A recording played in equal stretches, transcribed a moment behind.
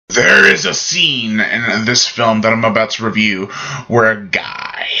There is a scene in this film that I'm about to review where a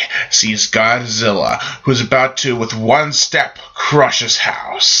guy sees Godzilla who's about to, with one step, crush his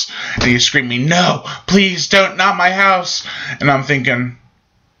house. And he's screaming, "No, please don't, not my house!" And I'm thinking,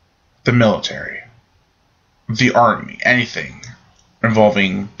 the military, the army, anything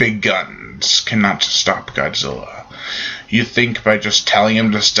involving big guns cannot stop Godzilla. You think by just telling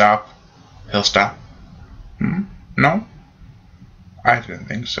him to stop, he'll stop? No? I didn't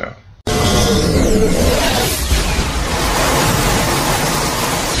think so.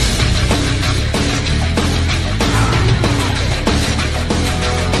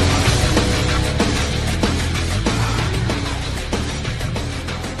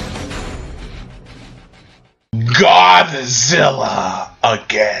 Godzilla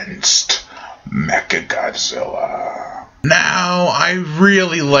against Mechagodzilla. Now, I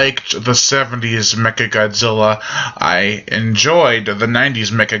really liked the 70s Mechagodzilla. I enjoyed the 90s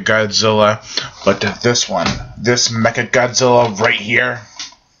Mechagodzilla. But this one, this Mechagodzilla right here,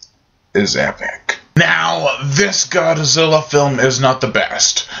 is epic. Now, this Godzilla film is not the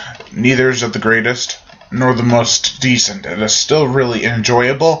best. Neither is it the greatest, nor the most decent. It is still really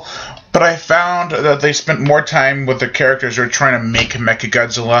enjoyable. But I found that they spent more time with the characters who are trying to make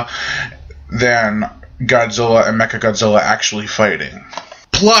Mechagodzilla than Godzilla and Mechagodzilla actually fighting.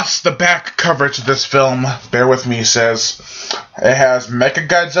 Plus, the back cover to this film, bear with me, says it has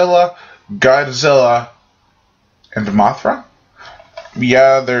Mechagodzilla, Godzilla, and Mothra?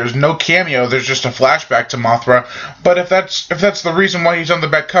 Yeah, there's no cameo, there's just a flashback to Mothra, but if that's the reason why he's on the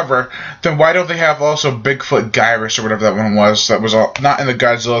back cover, then why don't they have also Bigfoot Gyrus or whatever that one was? That was not in the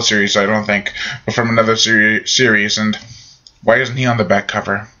Godzilla series, I don't think, but from another series, and why isn't he on the back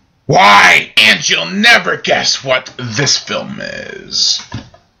cover? Why? And you'll never guess what this film is.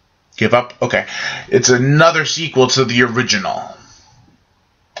 Give up? Okay. It's another sequel to the original.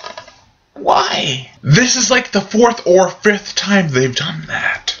 Why? This is like the 4th or 5th time they've done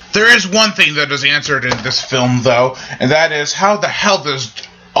that. There is one thing that is answered in this film, though, and that is how the hell does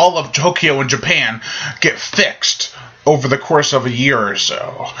all of Tokyo and Japan get fixed over the course of a year or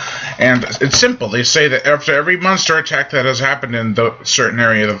so? And it's simple. They say that after every monster attack that has happened in the certain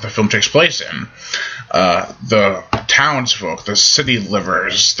area that the film takes place in, the townsfolk, the city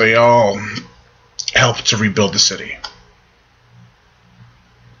livers, they all help to rebuild the city.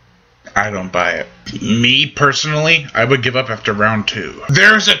 I don't buy it. Me, personally, I would give up after round 2.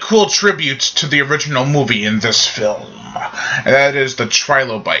 There's a cool tribute to the original movie in this film, and that is the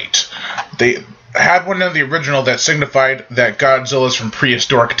trilobite. They had one in the original that signified that Godzilla's from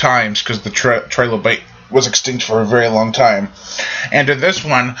prehistoric times because the trilobite was extinct for a very long time. And in this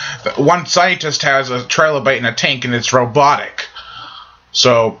one scientist has a trilobite in a tank and it's robotic.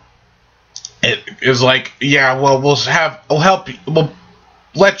 So it is like, yeah, well, we'll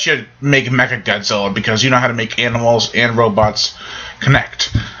let you make Mechagodzilla because you know how to make animals and robots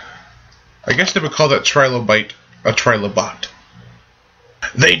connect. I guess they would call that trilobite a trilobot.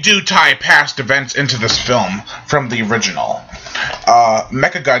 They do tie past events into this film from the original.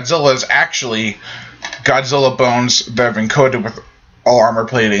 Mechagodzilla is actually Godzilla bones that have been coated with all armor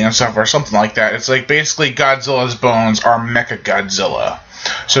plating and stuff, or something like that. It's like basically Godzilla's bones are Mechagodzilla.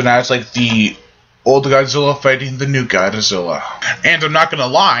 So now it's like the old Godzilla fighting the new Godzilla. And I'm not gonna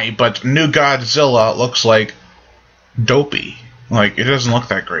lie, but new Godzilla looks like dopey. Like, it doesn't look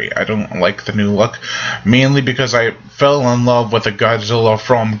that great. I don't like the new look, mainly because I fell in love with the Godzilla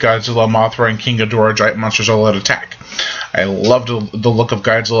from Godzilla, Mothra, and King Ghidorah Giant Monsters All Out Attack. I loved the look of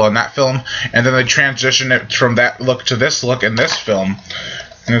Godzilla in that film, and then they transitioned it from that look to this look in this film,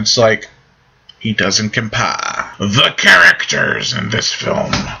 and it's like, he doesn't compare. The characters in this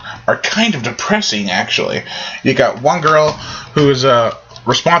film are kind of depressing, actually. You got one girl who is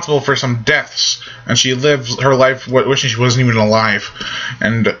responsible for some deaths, and she lives her life wishing she wasn't even alive,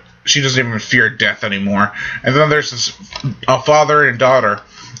 and she doesn't even fear death anymore. And then there's a father and daughter,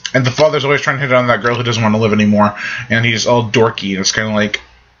 and the father's always trying to hit on that girl who doesn't want to live anymore, and he's all dorky, and it's kind of like,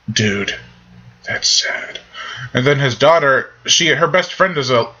 dude, that's sad. And then his daughter, her best friend is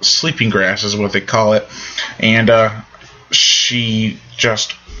a sleeping grass, is what they call it, and she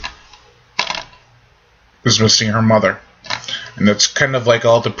just is missing her mother. And it's kind of like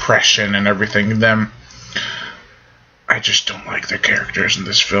all depression and everything. And then I just don't like the characters in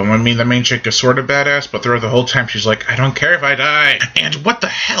this film. I mean, the main chick is sort of badass, but throughout the whole time she's like, I don't care if I die. And what the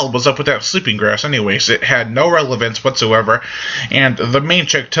hell was up with that sleeping grass anyways? It had no relevance whatsoever. And the main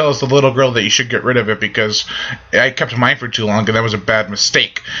chick tells the little girl that you should get rid of it because I kept mine for too long and that was a bad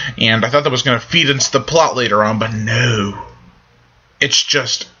mistake. And I thought that was going to feed into the plot later on, but no. It's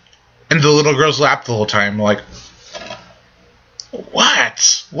just in the little girl's lap the whole time, like,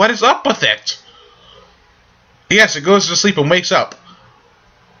 What? What is up with it? Yes, it goes to sleep and wakes up.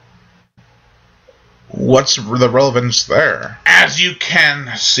 What's the relevance there? As you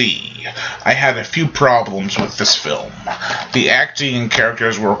can see, I had a few problems with this film. The acting and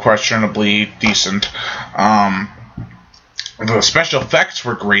characters were questionably decent. The special effects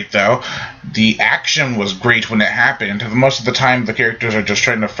were great, though. The action was great when it happened. Most of the time, the characters are just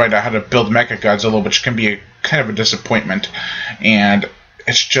trying to find out how to build Mechagodzilla, which can be kind of a disappointment. And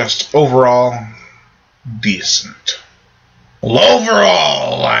it's just overall decent. Well,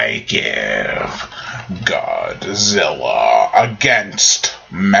 overall, I give Godzilla against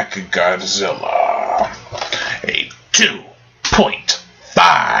Mechagodzilla a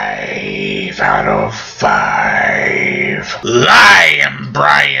 2.5 out of 5. I am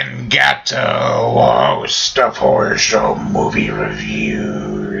Brian Gatto, host of Horror Show Movie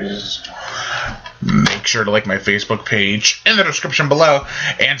Reviews. Make sure to like my Facebook page in the description below,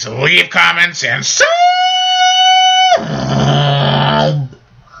 and to leave comments and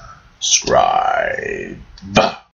subscribe.